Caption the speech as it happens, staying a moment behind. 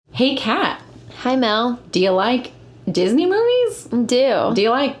Hey, Kat. Hi, Mel. Do you like Disney movies? Do. Do you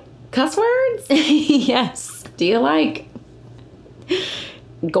like cuss words? Yes. Do you like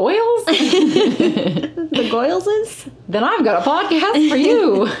Goyles? The Goyleses? Then I've got a podcast for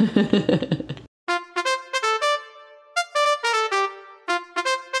you.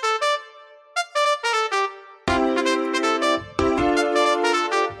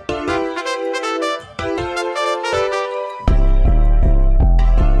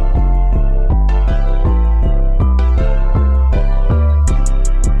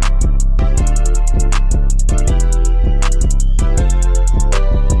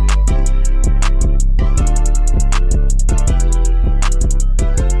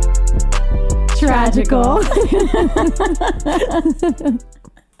 Tragical.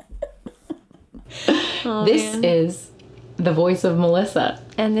 This is the voice of Melissa.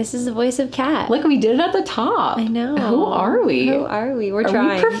 And this is the voice of Kat. Look, we did it at the top. I know. Who are we? Who are we? We're Are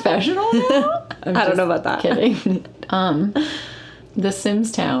trying. we professional now? I don't know about that. Kidding. The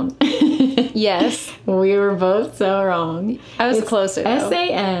Sims Town. Yes. We were both so wrong. I was It's closer, though.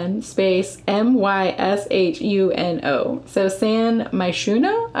 SAN space MYSHUNO. So San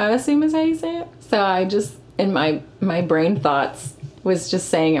Myshuno, I assume is how you say it. So I just, in my brain thoughts, was just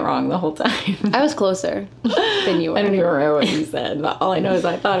saying it wrong the whole time. I was closer than you were. I don't even remember what you said. But all I know is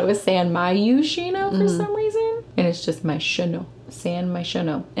I thought it was San Myushino for some reason. And it's just Myshuno. San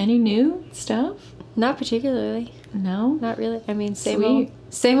Myshuno. Any new stuff? Not particularly. No? Not really. I mean, Sweet.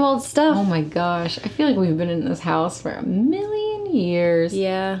 same old stuff. Oh my gosh. I feel like we've been in this house for a million years.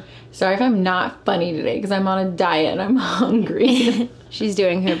 Yeah. Sorry if I'm not funny today because I'm on a diet and I'm hungry. She's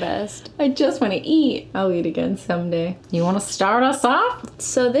doing her best. I just want to eat. I'll eat again someday. You want to start us off?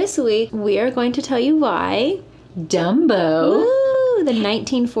 So this week, we are going to tell you why Dumbo Ooh, the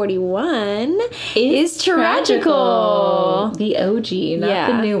 1941 is tragical. The OG, not Yeah.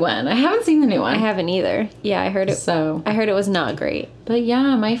 the new one. I haven't seen the new one. I haven't either. Yeah, I heard it. So, I heard it was not great. but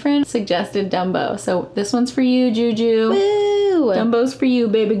yeah, my friend suggested Dumbo. So this one's for you, Juju. Woo! Dumbo's for you,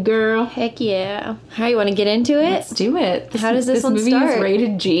 baby girl. Heck yeah. How you want to get into it? Let's do it. How does this one movie start? is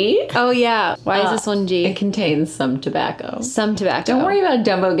rated G. Oh yeah. Why is this one G? It contains some tobacco. Some tobacco. Don't worry about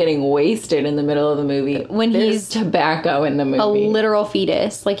Dumbo getting wasted in the middle of the movie. When There's he's tobacco in the movie. a literal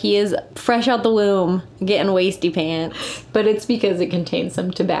fetus. Like he is fresh out the womb, getting wasty pants. But it's because it contains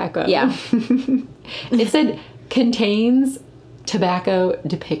some tobacco. Yeah. It said contains tobacco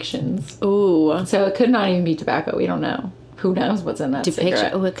depictions. Ooh. So it could not even be tobacco. We don't know. Who knows what's in that Depiction.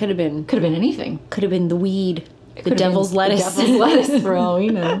 cigarette? Oh, it could have been. Could have been anything. Could have been the weed. The Could've devil's been lettuce. The devil's lettuce, for all we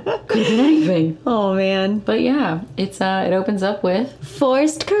know. Could have been anything. Oh man. But yeah, it opens up with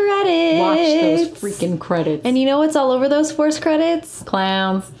Forced credits. watch those freaking credits. And you know what's all over those forced credits?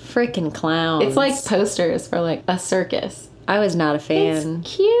 Clowns. Freaking clowns. It's like posters for like a circus. I was not a fan.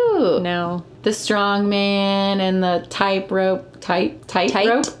 It's cute. No. The strong man and the tight rope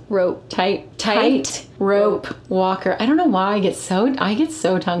walker. I don't know why I get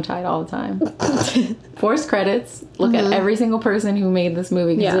so tongue tied all the time. Forced credits. Look at every single person who made this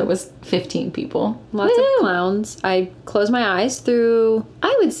movie because Yeah. it was 15 people. Lots of clowns. I closed my eyes through,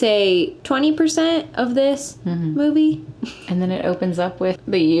 I would say, 20% of this movie. And then it opens up with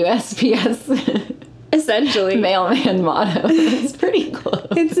the USPS Essentially. mailman motto. It's pretty close.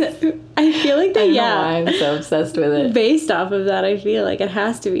 I feel like I that, don't know yeah. why I'm so obsessed with it. Based off of that, I feel like it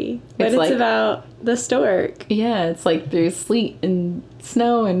has to be. But It's it's like- about the stork. Yeah, it's like through sleet and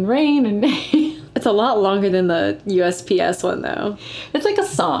snow and rain and It's a lot longer than the USPS one, though. it's like a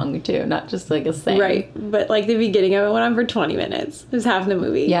song too, not just like a saying. Right. But like the beginning of it went on for 20 minutes. It was half the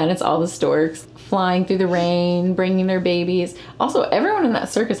movie. Yeah, and it's all the storks flying through the rain, bringing their babies. Also, everyone in that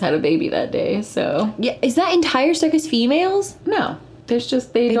circus had a baby that day, so Yeah. Is that entire circus females? no. There's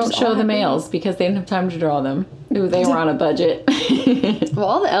just, they don't just show all the have males because they didn't have time to draw them. Ooh, they were on a budget. Well,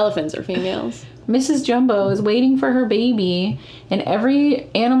 all the elephants are females. Mrs. Jumbo is waiting for her baby, and every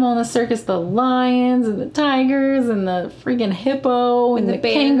animal in the circus, the lions and the tigers and the freaking hippo and the the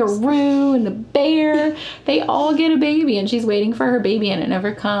bears. kangaroo and the bear, they all get a baby, and she's waiting for her baby, and it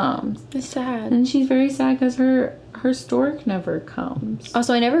never comes. It's sad. And she's very sad because her stork never comes.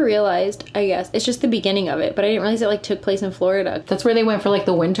 Also, I never realized, I guess, it's just the beginning of it, but I didn't realize it like took place in Florida. That's where they went for like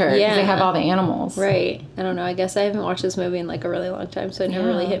the winter because Yeah. they have all the animals. Right. I don't know. I guess I haven't watched this movie in like a really long time, so it never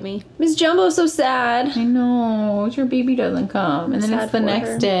Yeah. really hit me. Miss Jumbo's so sad. I know, your baby doesn't come. And then Sad it's the for next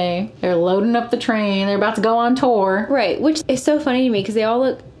her. day. They're loading up the train. They're about to go on tour. Right, which is so funny to me because they all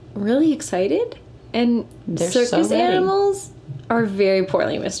look really excited, and They're so circus ready. animals are very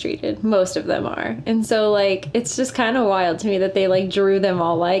poorly mistreated. Most of them are. And so, like, it's just kind of wild to me that they, like, drew them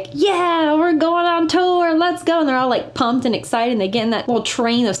all like, yeah, we're going on tour, let's go. And they're all, like, pumped and excited. And they get in that little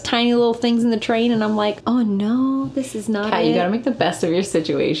train, those tiny little things in the train. And I'm like, oh, no, this is not Kat, it. you gotta make the best of your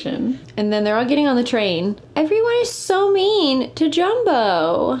situation. And then they're all getting on the train. Everyone is so mean to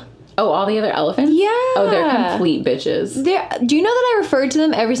Jumbo. Oh, all the other elephants? Yeah. Oh, they're complete bitches. Do you know that I referred to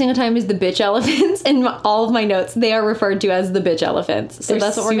them every single time as the bitch elephants? In all of my notes, they are referred to as the bitch elephants. So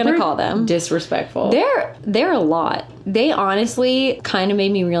that's what we're gonna call them. Disrespectful. They're a lot. They honestly kind of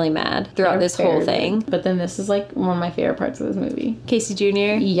made me really mad throughout this whole thing. But then this is like one of my favorite parts of this movie. Casey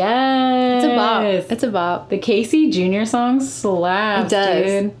Jr. Yes. It's a bop. It's a bop. The Casey Jr. song slaps, It does.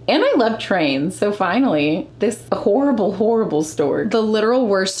 dude. And I love trains. So finally, this horrible, horrible stork. The literal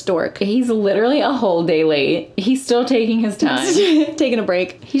worst stork. He's literally a whole day late. He's still taking his time. Taking a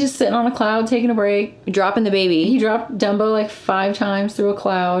break. He's just sitting on a cloud taking a break. Dropping the baby. He dropped Dumbo like 5 times through a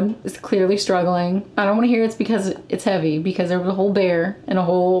cloud. Is clearly struggling. I don't want to hear it's because it's heavy, because there was a whole bear and a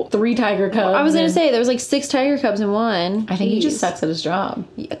whole 3 tiger cubs. I was gonna say there was like 6 tiger cubs in one. I think he just Jeez. sucks at his job.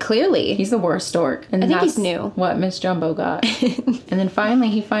 Yeah, clearly. He's the worst stork. And I think he's that's new. what Miss Jumbo got. And then finally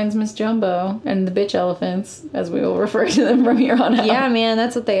he finds Miss Jumbo and the bitch elephants, as we will refer to them from here on out. Yeah, man,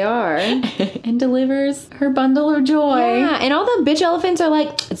 that's what they are. And delivers her bundle of joy. Yeah, and all the bitch elephants are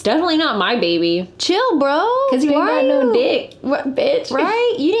like, it's definitely not my baby. Chill, bro. Because you ain't got no dick, What, bitch.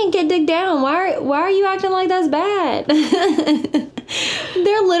 right? You didn't get dick down. Why are you acting like that's bad?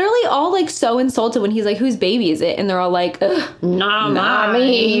 They're literally all like so insulted when he's like, whose baby is it? And they're all like, nah, Not mine.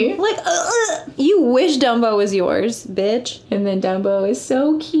 me. Like, you wish Dumbo was yours, bitch. And then Dumbo is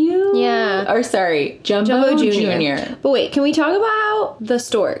so cute. Yeah. Or sorry, Jumbo Jr. But wait, can we talk about the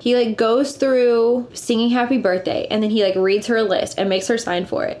stork? He like goes through singing happy birthday and then he like reads her a list and makes her sign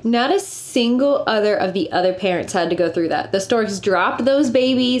for it. Not a single other of the other parents had to go through that. The storks dropped those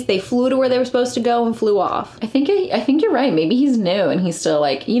babies, they flew to where they were supposed to go and flew off. I think you're right. Maybe he's new and he's still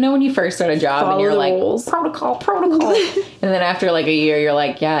like, you know, when you first start a job Follow and you're the like, rules. protocol. And then after like a year, you're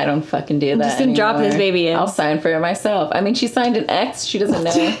like, yeah, I don't fucking do that. Just didn't drop anymore. this baby in. I'll sign for it myself. I mean, she signed an X. She doesn't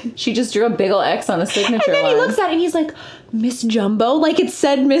know. She just drew a big ol' X on the signature And then line. he looks at it and he's like, Miss Jumbo? Like it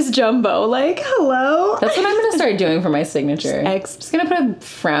said Miss Jumbo. Like, hello? That's what I'm gonna start doing for my signature. X. Just gonna put a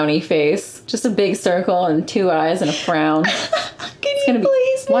frowny face, just a big circle and 2 eyes and a frown. Can you Gonna be-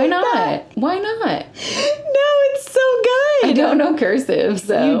 please Why make not? that? Why not? No, it's so good. I don't know cursive,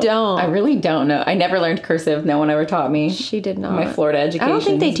 so You don't. I really don't know. I never learned cursive. No one ever taught me. She did not. My Florida education. I don't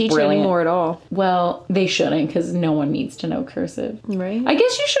think they is teach brilliant. it anymore at all. Well, they shouldn't, because no one needs to know cursive. Right? I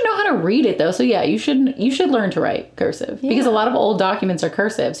guess you should know how to read it though. So yeah, you should learn to write cursive because a lot of old documents are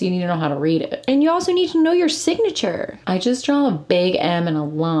cursive, so you need to know how to read it. And you also need to know your signature. I just draw a big M and a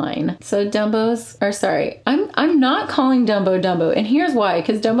line. So I'm not calling Dumbo Dumbo, and here's why: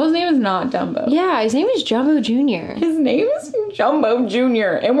 because Dumbo's name is not Dumbo. Yeah, his name is Jumbo Jr. His name is Jumbo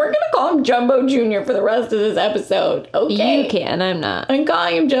Jr., and we're gonna call him Jumbo Jr. for the rest of this episode. Okay. You can, I'm not. I'm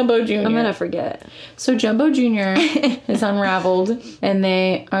calling him Jumbo Jr. I'm gonna forget. So Jumbo Jr. is unraveled, and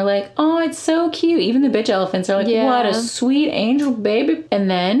they are like, "Oh, it's so cute." Even the bitch elephants are like, Yeah. "What a sweet angel baby." And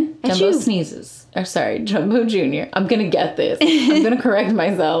then Jumbo Achoo. sneezes. Or sorry, Jumbo Jr. I'm gonna get this. I'm gonna correct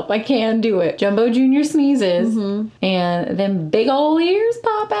myself. I can do it. Jumbo Jr. sneezes, and then big ol' ears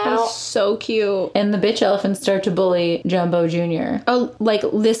pop out. So cute. And the bitch elephants start to bully Jumbo Jr. Oh, like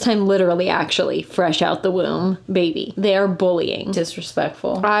this time literally actually fresh out the womb baby. They are bullying.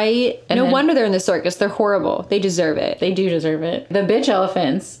 Disrespectful. No then- wonder they're in the circus. They're horrible. They deserve it. They do deserve it. The bitch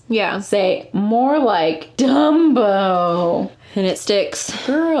elephants Yeah. say more like Dumbo. And it sticks.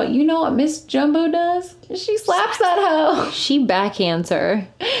 Girl, you know what Miss Jumbo does? She slaps that hoe. She backhands her.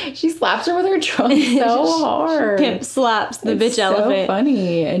 She slaps her with her trunk so hard. Pimp slaps the It's bitch elephant. So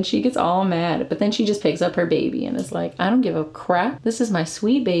funny, and she gets all mad. But then she just picks up her baby and is like, "I don't give a crap. This is my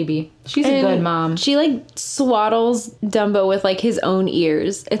sweet baby. She's a good mom." She like swaddles Dumbo with like his own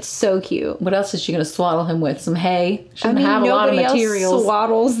ears. It's so cute. What else is she gonna swaddle him with? Some hay? She doesn't have a lot of materials.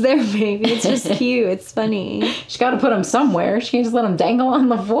 Swaddles their baby. It's just cute. It's funny. She got to put him somewhere. She can't just let him dangle on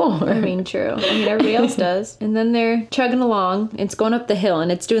the floor. I mean, true. I mean, everybody else does. And then they're chugging along. It's going up the hill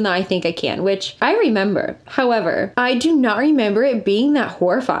and it's doing the I Think I Can, which I remember. However, I do not remember it being that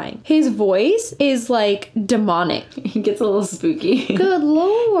horrifying. His voice is like demonic. He gets a little spooky. Good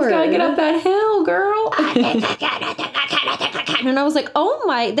lord. Gotta get up that hill, girl. And I was like, oh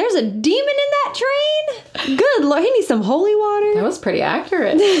my, there's a demon in that train? Good Lord, he needs some holy water. That was pretty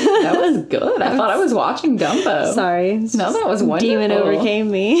accurate. That was good. I thought I was watching Dumbo. Sorry. No, that was wonderful. Demon overcame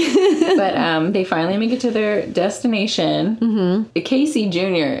me. But they finally make it to their destination. Mm-hmm. Casey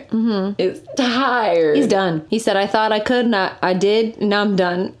Jr. is tired. He's done. He said, I thought I could, and I did, and now I'm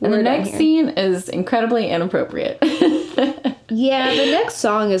done. And the next scene is incredibly inappropriate. Yeah, the next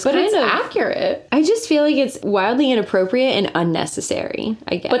song is but kind it's of accurate. I just feel like it's wildly inappropriate and unnecessary,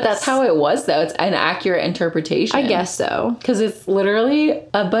 I guess. But that's how it was, though. It's an accurate interpretation. I guess so. Because it's literally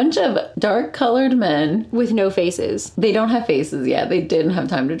a bunch of dark-colored men. With no faces. They don't have faces yet. They didn't have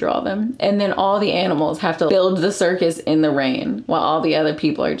time to draw them. And then all the animals have to build the circus in the rain while all the other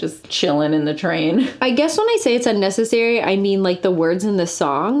people are just chilling in the train. I guess when I say it's unnecessary, I mean like the words in the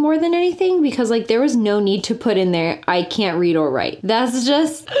song more than anything, because like there was no need to put in there, I can't read or write. That's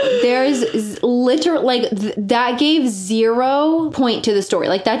just, there's literal, like that gave 0 point to the story.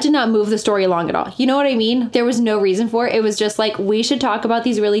 Like that did not move the story along at all. You know what I mean? There was no reason for it. It was just like, we should talk about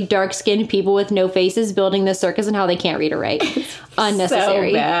these really dark-skinned people with no faces building this circus and how they can't read or write. Unnecessary.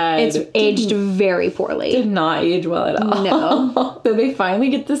 So bad. It's aged very poorly. Did not age well at all. No. So they finally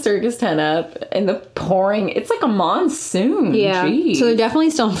get the circus tent up and the pouring, it's like a monsoon. Yeah. Jeez. So they're definitely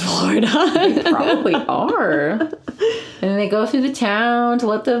still in Florida. They probably are. And then they go through the town to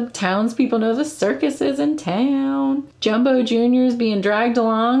let the townspeople know the circus is in town. Jumbo Jr. is being dragged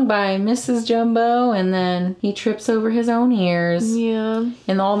along by Mrs. Jumbo, and then he trips over his own ears. Yeah.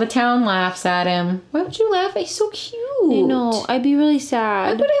 And all the town laughs at him. Why would you laugh? He's so cute. I know. I'd be really I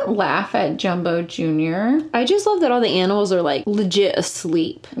sad. wouldn't laugh at Jumbo Jr. I just love that all the animals are like legit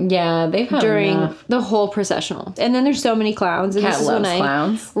asleep Yeah, they've had during enough. the whole processional. And then there's so many clowns. And Cat this is when loves I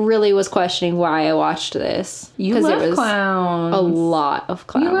clowns. really was questioning why I watched this. You Because love it was clowns. a lot of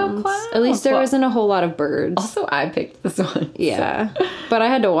clowns. You love clowns. At least there Well- wasn't a whole lot of birds. Also, I picked this one. Yeah. But I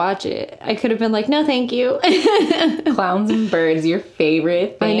had to watch it. I could have been like, no, thank you. Clowns and birds, your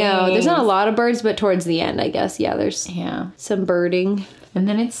favorite I thing. know. There's not a lot of birds, but towards the end, I guess, yeah, there's Yeah. some birding. And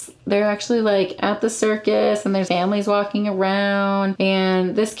then they're actually like at the circus and there's families walking around.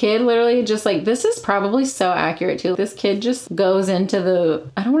 And this kid literally just like, this is probably so accurate too. This kid just goes into the,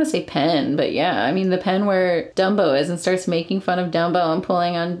 I don't want to say pen, but yeah, I mean the pen where Dumbo is and starts making fun of Dumbo and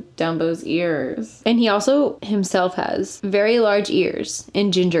pulling on Dumbo's ears. And he also himself has very large ears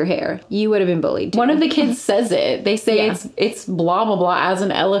and ginger hair. You would have been bullied too. One of the kids says it. They say Yeah. it's blah, blah, blah as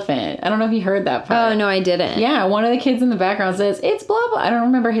an elephant. I don't know if you heard that part. Oh, no, I didn't. Yeah, one of the kids in the background says, it's blah, blah. I don't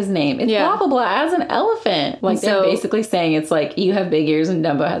remember his name. It's Yeah. blah, blah, blah as an elephant. Like, So- they're basically saying it's like, you have big ears and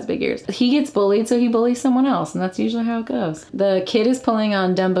Dumbo has big ears. He gets bullied, so he bullies someone else, and that's usually how it goes. The kid is pulling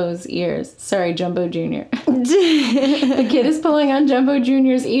on Dumbo's ears. Sorry, Jumbo Jr. The kid is pulling on Jumbo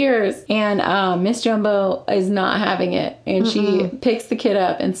Jr.'s ears, and Miss Jumbo is not having it, and she picks the kid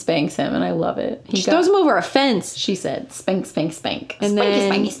up and spanks him, and I love it. She throws him over a fence. She said, spank, spank, spank. And Spanky,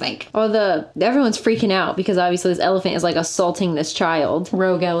 then- spanky, spank. Oh, everyone's freaking out because obviously this elephant is like assaulting this child.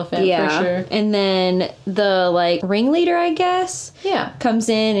 Rogue elephant, Yeah. for sure. And then the like ringleader, I guess, Yeah. comes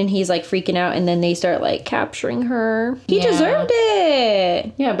in and he's like freaking out, and then they start like capturing her. He Yeah. deserved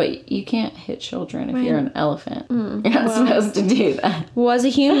it. Yeah, but you can't hit children if you're an elephant. You're not supposed to do that. Was a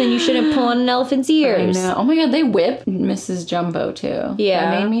human, you shouldn't pull on an elephant's I ears. know. Oh my god, they whipped Mrs. Jumbo too.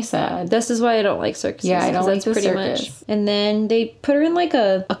 Yeah. That made me sad. This is why I don't like circuses. Yeah, I don't 'cause like that's the pretty circus. much. And then they put her in like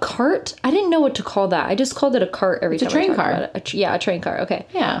a cart. I didn't know what to call that. I just called it a cart every It's a time. I train talked car. about it. Yeah, a train car. Okay.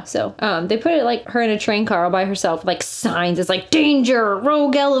 Yeah. So they put it like her in a train car all by herself, like signs. It's like danger,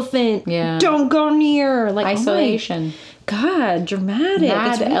 rogue elephant. Yeah. Don't go near. Like Isolation. Oh my God, dramatic.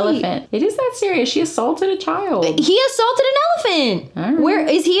 Mad It's really- elephant. It is that serious. She assaulted a child. He assaulted an elephant. All right. Where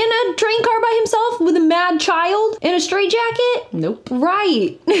is he in a train car by himself with a mad child in a straitjacket? Nope.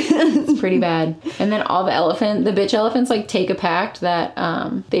 Right. It's pretty bad. And then all the bitch elephants like take a pact that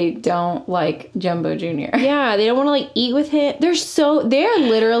they don't like Jumbo Jr. Yeah, they don't want to like eat with him. They're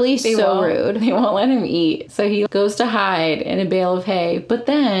literally so rude. They won't let him eat. So he goes to hide in a bale of hay. But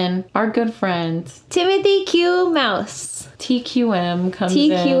then our good friend Timothy Q. Mouse. TQM comes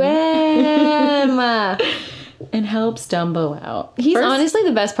in TQM. and helps Dumbo out. He's First, honestly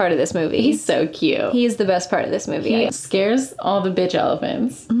the best part of this movie. he's so cute. He is the best part of this movie. He scares all the bitch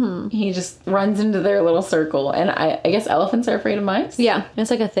elephants. Mm-hmm. He just runs into their little circle. And I guess elephants are afraid of mice? Yeah,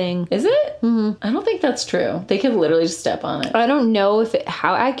 it's like a thing. Is it? Mm-hmm. I don't think that's true. They could literally just step on it. I don't know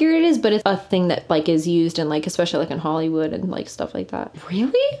how accurate it is, but it's a thing that like is used in like especially like in Hollywood and like stuff like that.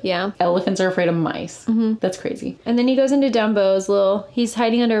 Really? Yeah. Elephants are afraid of mice. Mm-hmm. That's crazy. And then he goes into Dumbo's he's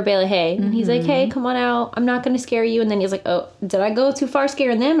hiding under a bale of hay. And he's like, hey, come on out. I'm not going going to scare you. And then he's like, oh, did I go too far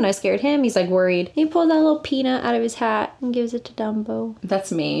scaring them? And I scared him. He's like worried. He pulls that little peanut out of his hat and gives it to Dumbo.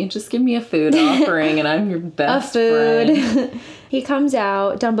 That's me. Just give me a food offering and I'm your best friend. He comes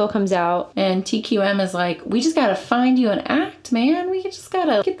out. Dumbo comes out. And TQM is like, we just gotta find you an act, man. We just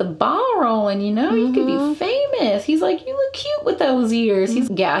gotta get the ball rolling, you know? You could be famous. He's like, you look cute with those ears. He's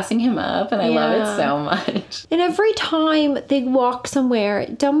gassing him up, and I love it so much. And every time they walk somewhere,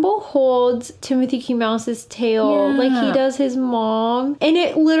 Dumbo holds Timothy Q. Mouse's tail like he does his mom. And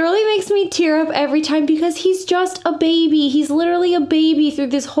it literally makes me tear up every time because he's just a baby. He's literally a baby through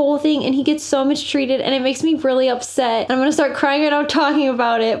this whole thing, and he gets so mistreated, and it makes me really upset. And I'm gonna start crying right now talking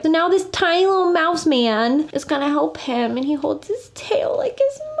about it. So now this tiny little mouse man is gonna help him, and he holds his tail like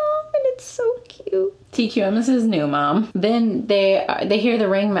his mom, and it's so cute. TQM is his new mom. Then they hear the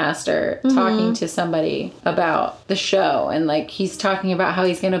ringmaster talking to somebody about the show, and like he's talking about how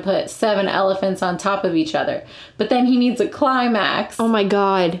he's gonna put 7 elephants on top of each other, but then he needs a climax. Oh my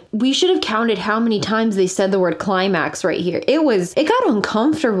god, we should have counted how many times they said the word climax right here. It got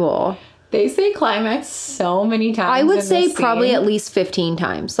uncomfortable. They say climax so many times. I would say probably at least 15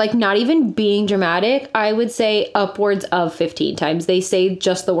 times. Like, not even being dramatic, I would say upwards of 15 times. They say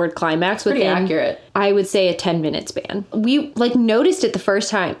just the word climax within, pretty accurate. I would say, a 10-minute span. We, like, noticed it the first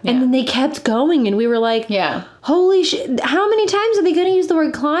time. And then they kept going, and we were like, holy shit, how many times are they going to use the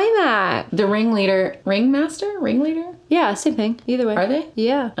word climax? The ringmaster? Yeah, same thing. Either way. Are they?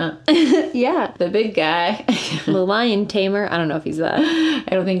 Yeah. Yeah. The big guy. The lion tamer. I don't know if he's that. I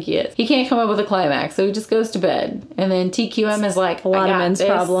don't think he is. He can't come up with a climax, so he just goes to bed. And then TQM is like, a lot of men's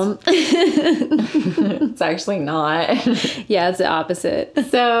problem. It's actually not. Yeah, it's the opposite.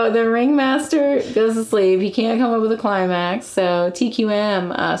 So the ringmaster goes to sleep. He can't come up with a climax. So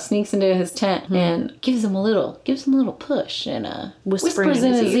TQM sneaks into his tent and gives him a little push and whispers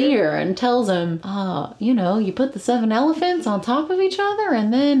in his ear and tells him, you put the 7 elephants on top of each other,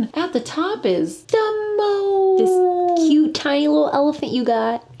 and then at the top is Dumbo. This cute tiny little elephant you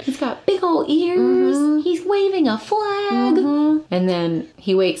got. He's got big old ears. He's waving a flag. And then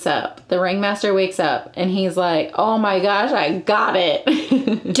he wakes up. The ringmaster wakes up and he's like, oh my gosh, I got it.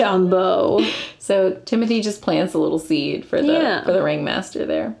 Dumbo. So Timothy just plants a little seed for the ringmaster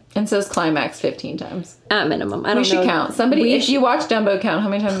there. And says climax 15 times. At minimum. I don't know. We should count. Somebody, if you watch Dumbo, count how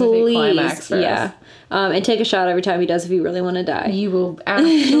many times they say climax first. Yeah. And take a shot every time he does if you really want to die. You will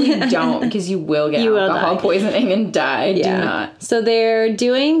actually don't, because you will get alcohol poisoning and die. Yeah. Do not. So they're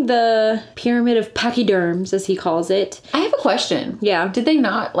doing the pyramid of pachyderms, as he calls it. I have a question. Yeah. Did they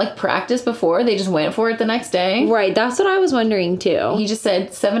not practice before? They just went for it the next day? Right. That's what I was wondering too. He just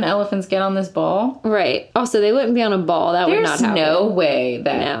said 7 elephants get on this ball. Right. Also, they wouldn't be on a ball. That would not happen. There's no way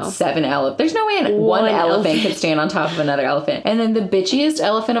that 7 elephants. There's no way one elephant could stand on top of another elephant. And then the bitchiest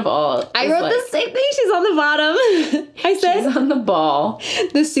elephant of all. I wrote the same thing. She's on the bottom. I said she's on the ball.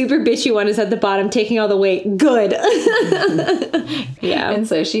 The super bitchy one is at the bottom, taking all the weight. Good. Yeah. And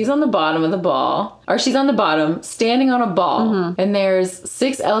so she's on the bottom of the ball. Or she's on the bottom, standing on a ball. And there's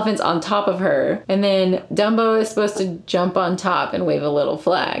 6 elephants on top of her. And then Dumbo is supposed to jump on top and wave a little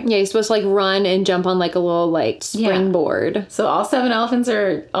flag. Yeah, he's supposed to run and jump on a little springboard. Yeah. So all 7 elephants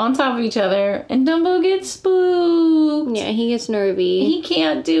are on top of each other. And Dumbo gets spooked. Yeah, he gets nervy. He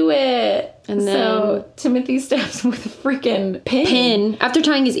can't do it. And then so Timothy stabs with a freaking pin. After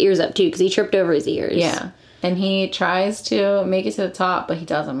tying his ears up too, because he tripped over his ears. Yeah. And he tries to make it to the top, but he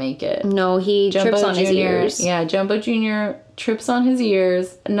doesn't make it. No, he trips on his ears. Yeah, Jumbo Jr. trips on his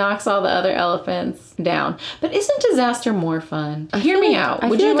ears, knocks all the other elephants down. But isn't Disaster more fun? Hear me out. I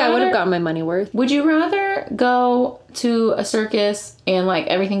feel like I would have gotten my money worth. Would you rather go to a circus and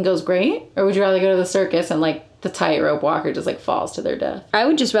everything goes great? Or would you rather go to the circus and the tightrope walker just falls to their death? I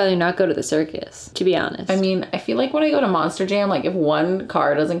would just rather not go to the circus, to be honest. I mean, I feel like when I go to Monster Jam, if one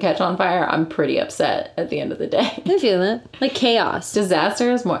car doesn't catch on fire, I'm pretty upset at the end of the day. I feel that. Chaos.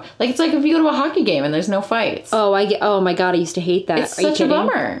 Disaster is more. It's like if you go to a hockey game and there's no fights. Oh, my God, I used to hate that. It's such a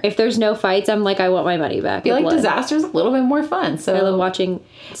bummer. If there's no fights, I'm I want my money back. I feel like Disaster is a little bit more fun. So I love watching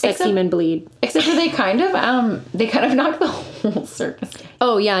sexy men bleed. Except for they kind of knock the whole circus down.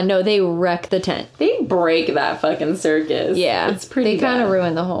 Oh, yeah, no, they wreck the tent. They break that fucking circus. Yeah. It's pretty They kind of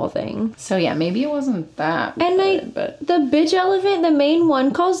ruin the whole thing. So, yeah, maybe it wasn't that And but the bitch elephant, the main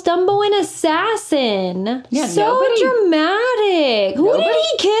one, calls Dumbo an assassin. Yeah, so dramatic. Who did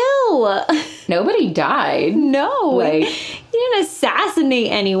he kill? Nobody died. No. He didn't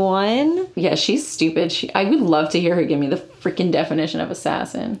assassinate anyone. Yeah, she's stupid. I would love to hear her give me the freaking definition of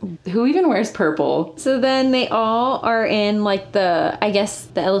assassin. Who even wears purple? So then they all are in like the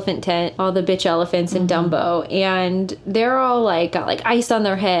elephant tent, all the bitch elephants in Dumbo, and they're all like got like ice on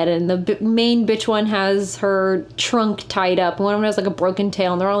their head, and the main bitch one has her trunk tied up, and one of them has like a broken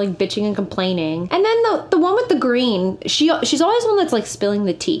tail, and they're all like bitching and complaining. And then the one with the green, she's always the one that's like spilling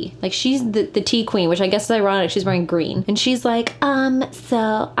the tea. Like she's the tea queen, which I guess is ironic. She's wearing green, and she's like,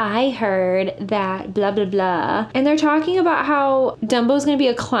 so I heard that blah blah blah, and they're talking about how Dumbo's gonna be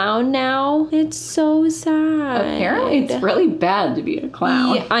a clown now. It's so sad. Apparently it's really bad to be a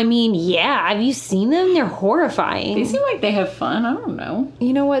clown. Yeah, I mean, yeah. Have you seen them? They're horrifying. They seem like they have fun. I don't know.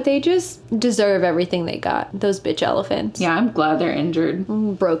 You know what? They just deserve everything they got. Those bitch elephants. Yeah, I'm glad they're injured.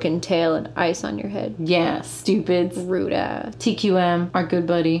 Broken tail and ice on your head. Yeah, stupids. Rude ass. TQM, our good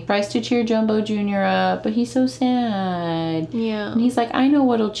buddy, tries to cheer Jumbo Jr. up, but he's so sad. Yeah. And he's like, I know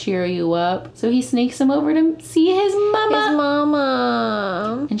what'll cheer you up. So he sneaks him over to see his mama. His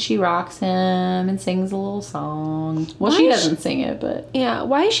mama. And she rocks him and sings a little song. Well, Why she is doesn't sing it, but... Yeah,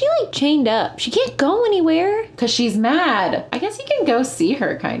 why is she like chained up? She can't go anywhere. Because she's mad. I guess he can go see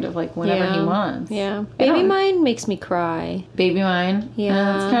her kind of like whenever he wants. Yeah. I Baby don't- Mine makes me cry. Baby Mine?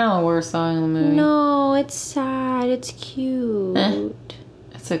 Yeah. It's kind of the worst song in the movie. No, it's sad. It's cute.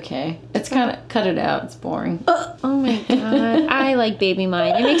 It's okay. It's kind of... Cut it out. It's boring. Oh my god. I like Baby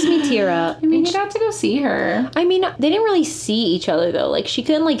Mine. It makes me tear up. I mean, you got to go see her. I mean, they didn't really see each other though. Like she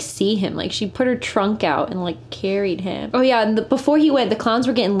couldn't like see him. Like she put her trunk out and like carried him. Oh yeah, and before he went, the clowns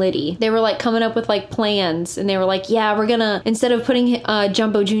were getting litty. They were like coming up with like plans, and they were like, yeah, we're gonna, instead of putting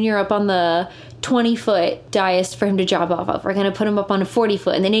Jumbo Jr. up on the 20-foot dais for him to drop off of, we're gonna put him up on a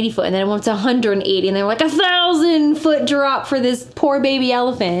 40-foot and then 80-foot, and then it went to 180, and they were like 1,000-foot drop for this poor baby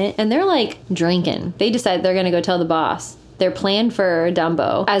elephant. And they're like drinking. They decide they're gonna go tell the boss their plan for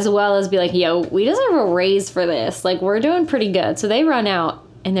Dumbo, as well as be like, yo, we deserve a raise for this. Like, we're doing pretty good. So they run out,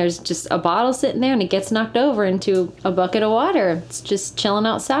 and there's just a bottle sitting there, and it gets knocked over into a bucket of water. It's just chilling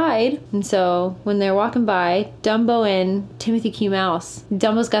outside. And so when they're walking by, Dumbo and Timothy Q. Mouse,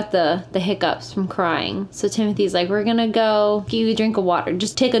 Dumbo's got the hiccups from crying. So Timothy's like, we're gonna go give you a drink of water.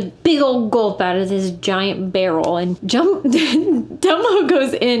 Just take a big old gulp out of this giant barrel. And Dumbo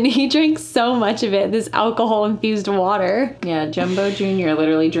goes in. He drinks so much of it, this alcohol-infused water. Yeah, Jumbo Jr.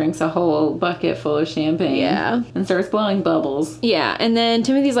 literally drinks a whole bucket full of champagne. Yeah. And starts blowing bubbles. Yeah, and then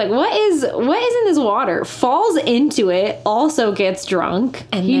Timothy's like, what is in this water? Falls into it, also gets drunk.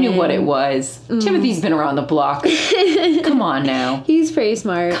 And He knew what it was. Timothy's been around the block. Come on now. He's pretty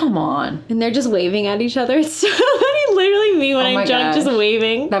smart. Come on. And they're just waving at each other. It's so funny, literally me when Oh my I'm drunk, gosh. just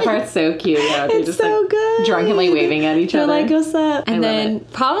waving. That part's so cute. Yeah, they're It's just so like good. drunkenly waving at each They're other. like, what's up? And love then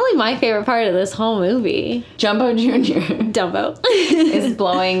it. probably my favorite part of this whole movie, Jumbo Jr. Dumbo. is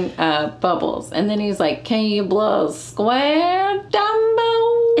blowing bubbles. And then he's like, can you blow a square,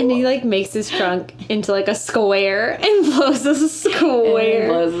 Dumbo? And he like makes his trunk into like a square and blows a And he square.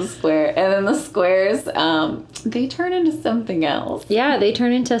 blows a square. And then the squares, they turn into something else. Yeah, they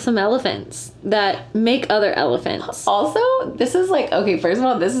turn into some elephants that make other elephants. Also, this is like, okay, first of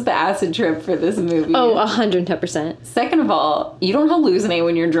all, this is the acid trip for this movie. Oh, 110%. Second of all, you don't hallucinate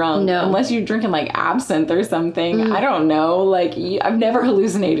when you're drunk. No. Unless you're drinking like absinthe or something. I don't know. Like, I've never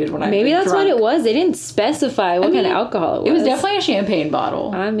hallucinated when I've Maybe been that's drunk. what it was. They didn't specify what kind of alcohol it was. It was definitely a champagne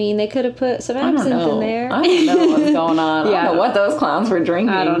bottle. I mean, they could have put some I don't absinthe know. in there. I don't know what's going on. I Yeah. don't know what those clowns were drinking.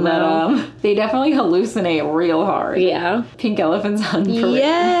 I don't know. But, they definitely hallucinate real hard. Yeah. Pink elephants on parade.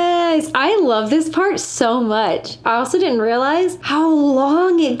 Yes, I love this part so much. I also didn't realize how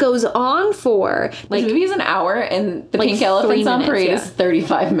long it goes on for. This Like, movie is an hour, and the Like pink elephants 3 on minutes, parade yeah. is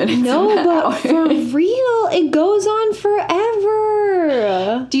 35 minutes. no, of that but hour. for real, it goes on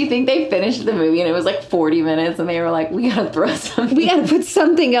forever. Do you think they finished the movie and it was like 40 minutes, and they were like, we gotta throw something? We gotta put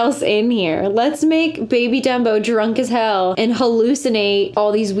something else in here. Let's make Baby Dumbo drunk as hell and hallucinate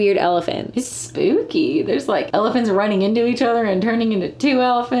all these weird elephants. It's spooky. There's like elephants running into each other and turning into 2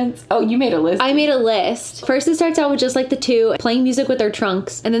 elephants. Oh, you made a list. I made a list. First, it starts out with just like the 2 playing music with their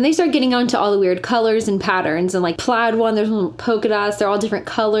trunks, and then they start getting onto all the weird colors and patterns. And like plaid one, there's one with polka dots. They're all different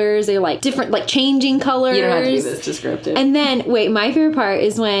colors. They're like different, like changing colors. You don't have to be this descriptive. And then, wait, my favorite favorite part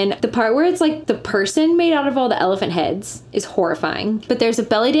is when the part where it's like the person made out of all the elephant heads is horrifying. But there's a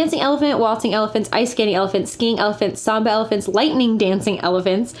belly dancing elephant, waltzing elephants, ice skating elephants, skiing elephants, samba elephants, lightning dancing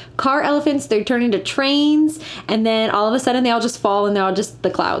elephants, car elephants. They turn into trains, and then all of a sudden they all just fall and they're all just the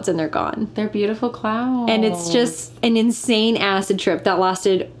clouds and they're gone. They're beautiful clouds. And it's just an insane acid trip that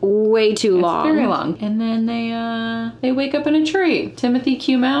lasted way too long. Very long. And then they wake up in a tree. Timothy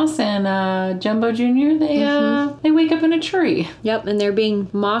Q Mouse and Jumbo Jr. They wake up in a tree. Yep, and they're being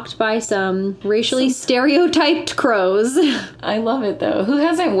mocked by some racially stereotyped crows. I love it though. Who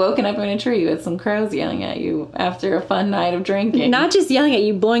hasn't woken up in a tree with some crows yelling at you after a fun night of drinking? Not just yelling at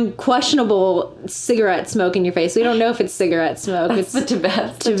you, blowing questionable cigarette smoke in your face. We don't know if it's cigarette smoke. It's the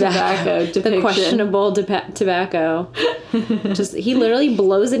tobacco depiction. The questionable tobacco. Just he literally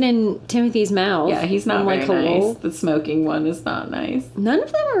blows it in Timothy's mouth. Yeah, he's not like, very hello? nice. The smoking one is not nice. None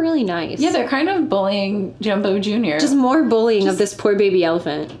of them are really nice. Yeah, they're kind of bullying Jumbo Jr. Just more bullying of this poor baby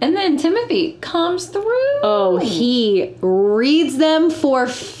elephant. And then Timothy comes through. Oh, he reads them for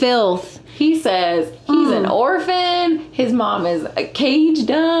filth. He says he's an orphan, his mom is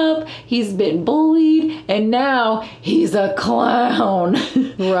caged up, he's been bullied, and now he's a clown.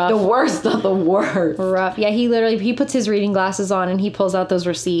 Rough. The worst of the worst. Rough. Yeah, he puts his reading glasses on and he pulls out those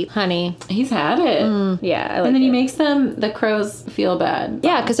receipts. Honey. He's had it. Yeah, I like And then it. he makes the crows feel bad.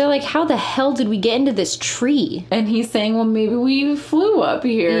 Yeah, because they're like, how the hell did we get into this tree? And he's saying, well, maybe we flew up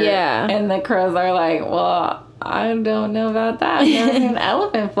here. Yeah. And the crows are like, well, I don't know about that. There's an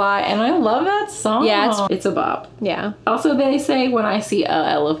elephant fly, and I love that song. Yeah, it's a bop. Yeah. Also, they say when I see a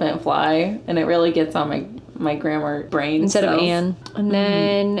elephant fly, and it really gets on my grammar brain Instead cells. of Anne. And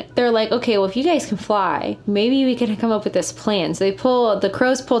then they're like, okay, well, if you guys can fly, maybe we can come up with this plan. So the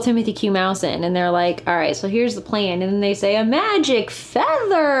crows pull Timothy Q Mouse in, and they're like, all right, so here's the plan. And then they say, a magic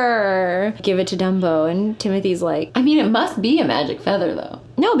feather. Give it to Dumbo. And Timothy's like, I mean, it must be a magic feather, though.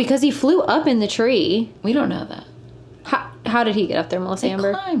 no, because he flew up in the tree. We don't know that. How did he get up there, Melissa They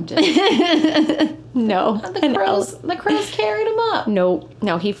Amber? climbed it. No. The crows carried him up. Nope.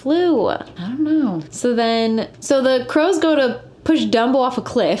 No, he flew. I don't know. So the crows go to push Dumbo off a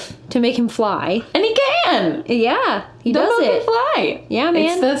cliff to make him fly. And he can. Yeah, he Dumbo does can it. fly. Yeah, man.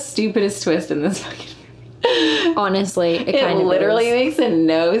 It's the stupidest twist in this fucking Honestly, it kind It of literally is. makes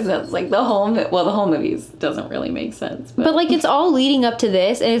no sense. Like the whole movie doesn't really make sense. But like it's all leading up to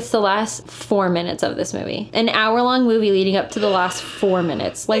this, and it's the last 4 minutes of this movie. An hour-long movie leading up to the last 4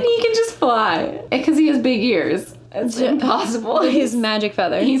 minutes. Like he can just fly because he has big ears. It's impossible. his magic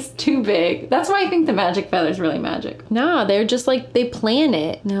feather. He's too big. That's why I think the magic feather is really magic. No, they're just like, they plan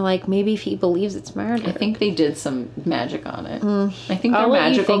it. And they're like, maybe if he believes it's murder. I think they did some magic on it. I think I'll they're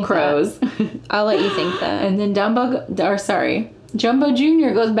let you magical think crows. I'll let you think that. And then Jumbo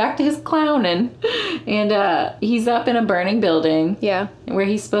Jr. goes back to his clowning, and he's up in a burning building. Yeah. Where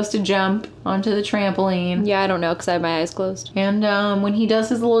he's supposed to jump onto the trampoline. Yeah, I don't know because I have my eyes closed. And when he does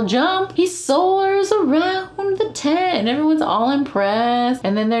his little jump, he soars around the tent, and everyone's all impressed.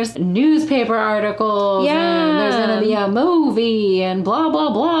 And then there's newspaper articles, Yeah. and there's gonna be a movie, and blah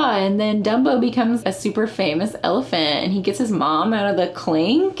blah blah. And then Dumbo becomes a super famous elephant, and he gets his mom out of the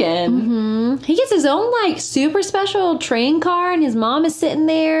clink, and He gets his own like super special train car and his mom is sitting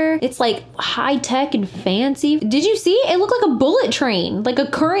there. It's like high tech and fancy. Did you see? It looked like a bullet train, like a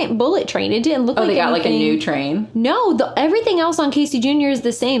current bullet train. It didn't look like they got like a anything- new train. No, everything else on Casey Jr. is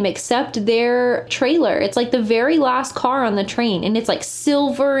the same except their trailer. It's like the very last car on the train, and it's like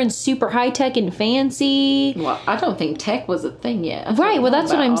silver and super high tech and fancy. Well, I don't think tech was a thing yet. I Right, don't well know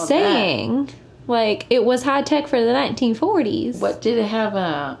that's what about I'm all that. saying. Like it was high tech for the 1940s. What did it have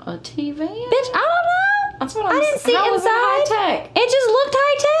a TV? Bitch, I don't know. That's what I didn't see How was it inside. high tech? It just looked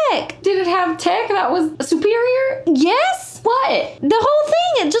high tech. Did it have tech that was superior? Yes. What? The whole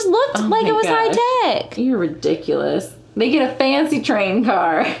thing, it just looked Oh like my it was gosh. high tech. You're ridiculous. They get a fancy train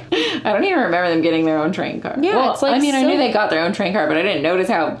car. I don't even remember them getting their own train car. Yeah, well, it's like I mean, I knew so- they got their own train car, but I didn't notice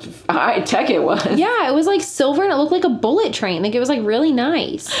how high tech it was. Yeah, it was like silver and it looked like a bullet train. Like it was like really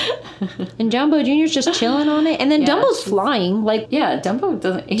nice. And Jumbo Jr.'s just chilling on it. And then Yeah, Dumbo's she's- flying. Like Yeah, Dumbo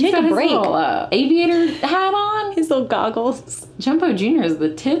doesn't. He's Take got a his break. little aviator hat on. his little goggles. Jumbo Jr. is the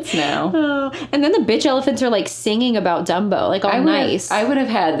tits now. Oh. And then the bitch elephants are like singing about Dumbo. Like all nice. I would have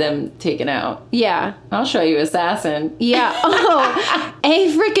had them taken out. Yeah. I'll show you Assassin. Yeah. Oh,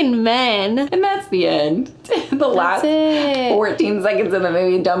 a freaking man. And that's the end. The last it. 14 seconds of the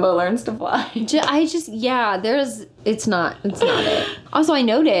movie, Dumbo learns to fly. Yeah, It's not it. Also, I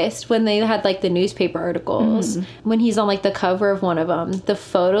noticed when they had like the newspaper articles, when he's on like the cover of one of them, the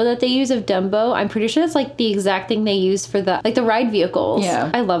photo that they use of Dumbo, I'm pretty sure it's like the exact thing they use for the ride vehicles.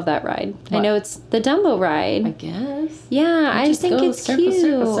 Yeah. I love that ride. What? I know it's the Dumbo ride. I guess. Yeah, I just think it's circle, cute.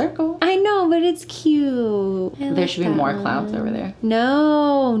 circle, circle. I know, but it's cute. There should be more clowns over there.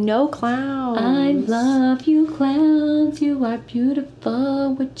 No clowns. I love you, clowns. You are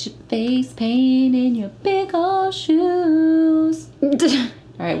beautiful with your face paint and your big old shoes.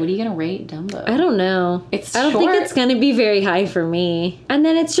 All right, what are you gonna rate Dumbo? I don't know. I don't think it's gonna be very high for me. And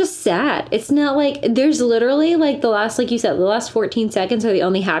then it's just sad. It's not like there's literally like the last 14 seconds are the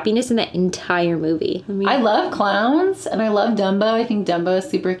only happiness in that entire movie. I love clowns and I love Dumbo. I think Dumbo is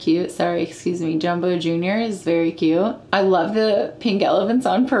super cute. Jumbo Jr. is very cute. I love the pink elephants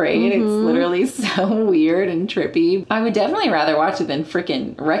on parade. It's literally so weird and trippy. I would definitely rather watch it than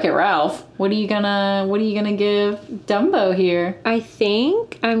freaking Wreck-It Ralph. What are you gonna give Dumbo here? I think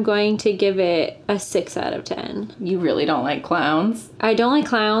I'm going to give it a 6 out of 10. You really don't like clowns? I don't like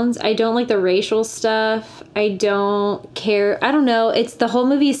clowns. I don't like the racial stuff. I don't care. I don't know. It's the whole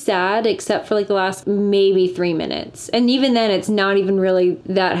movie's sad except for like the last maybe 3 minutes. And even then it's not even really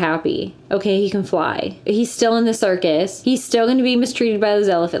that happy. Okay, he can fly. He's still in the circus. He's still going to be mistreated by those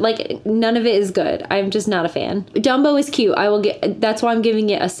elephants. Like, none of it is good. I'm just not a fan. Dumbo is cute. That's why I'm giving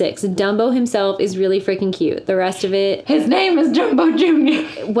it a 6. Dumbo himself is really freaking cute. The rest of it... His name is Jumbo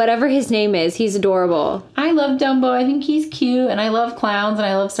Jr. Whatever his name is, he's adorable. I love Dumbo. I think he's cute, and I love clowns, and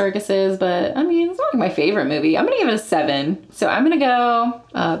I love circuses, but, I mean, it's not like my favorite movie. I'm going to give it a 7. So I'm going to go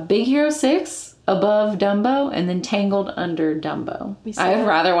Big Hero 6, above Dumbo, and then Tangled under Dumbo. I'd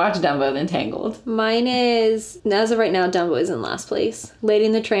rather watch Dumbo than Tangled. Mine is, as of right now, Dumbo is in last place. Lady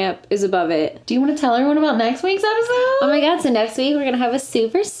and the Tramp is above it. Do you want to tell everyone about next week's episode? Oh my god, so next week we're going to have a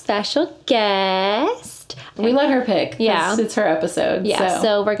super special guest. We let her pick. Yeah. It's her episode. Yeah,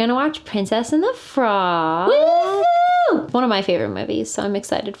 so we're going to watch Princess and the Frog. Woo! One of my favorite movies, so I'm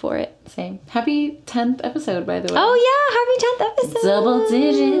excited for it. Same. Happy 10th episode, by the way. Oh yeah, happy 10th episode. Double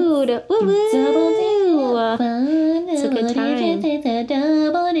digits. Woo-woo. Double digits. It's a good time.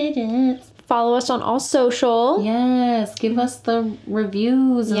 Double digits. Follow us on all social. Yes, give us the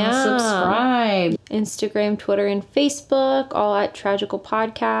reviews and the subscribe. Instagram, Twitter, and Facebook, all at Tragical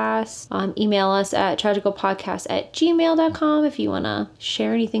Podcast. Email us at tragicalpodcast@gmail.com if you want to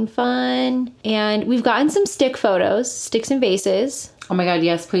share anything fun. And we've gotten some sticks and vases. Oh my god,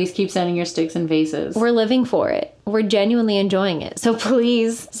 yes, please keep sending your sticks and vases. We're living for it. We're genuinely enjoying it. So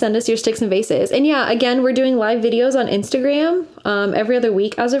please send us your sticks and vases. And yeah, again, we're doing live videos on Instagram every other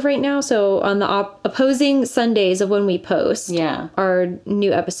week as of right now. So on the opposing Sundays of when we post our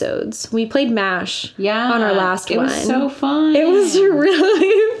new episodes. We played MASH on our last one. It was so fun. It was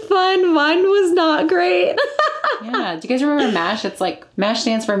really fun. Mine was not great. Yeah. Do you guys remember MASH? It's like MASH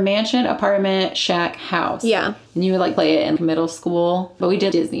stands for Mansion, Apartment, Shack, House. Yeah. And you would like play it in middle school, but we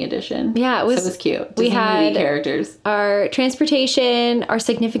did Disney edition. Yeah, it was cute. We had movie characters, our transportation, our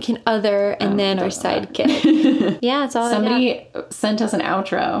significant other, and then our sidekick. Yeah, it's all. Somebody sent us an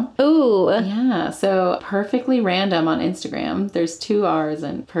outro. Ooh. Yeah. So perfectly random on Instagram. There's 2 R's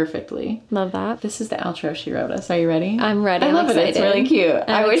and perfectly. Love that. This is the outro she wrote us. Are you ready? I'm ready. I love it. It's really cute.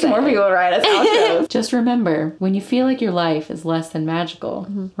 I wish more people would write us outros. Just remember, when you feel like your life is less than magical,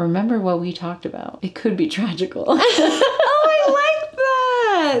 remember what we talked about. It could be tragical. Oh, I like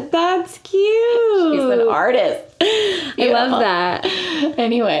that. That's cute. She's an artist. I love that.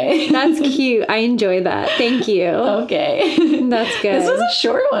 Anyway. That's cute. I enjoy that. Thank you. Okay. That's good. This was a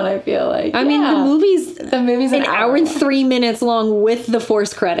short one, I feel like. I mean, the movie's an hour and 3 minutes long with the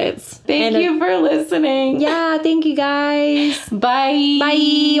forced credits. Thank you for listening. Yeah, thank you guys. Bye.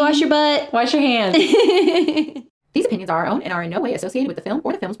 Bye. Wash your butt. Wash your hands. These opinions are our own and are in no way associated with the film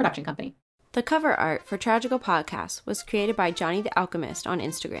or the film's production company. The cover art for Tragical Podcast was created by Johnny the Alchemist on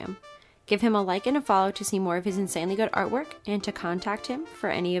Instagram. Give him a like and a follow to see more of his insanely good artwork and to contact him for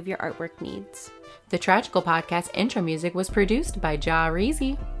any of your artwork needs. The Tragical Podcast intro music was produced by Ja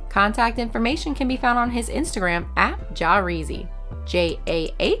Reezy. Contact information can be found on his Instagram at Ja Reezy. JAHREEZY.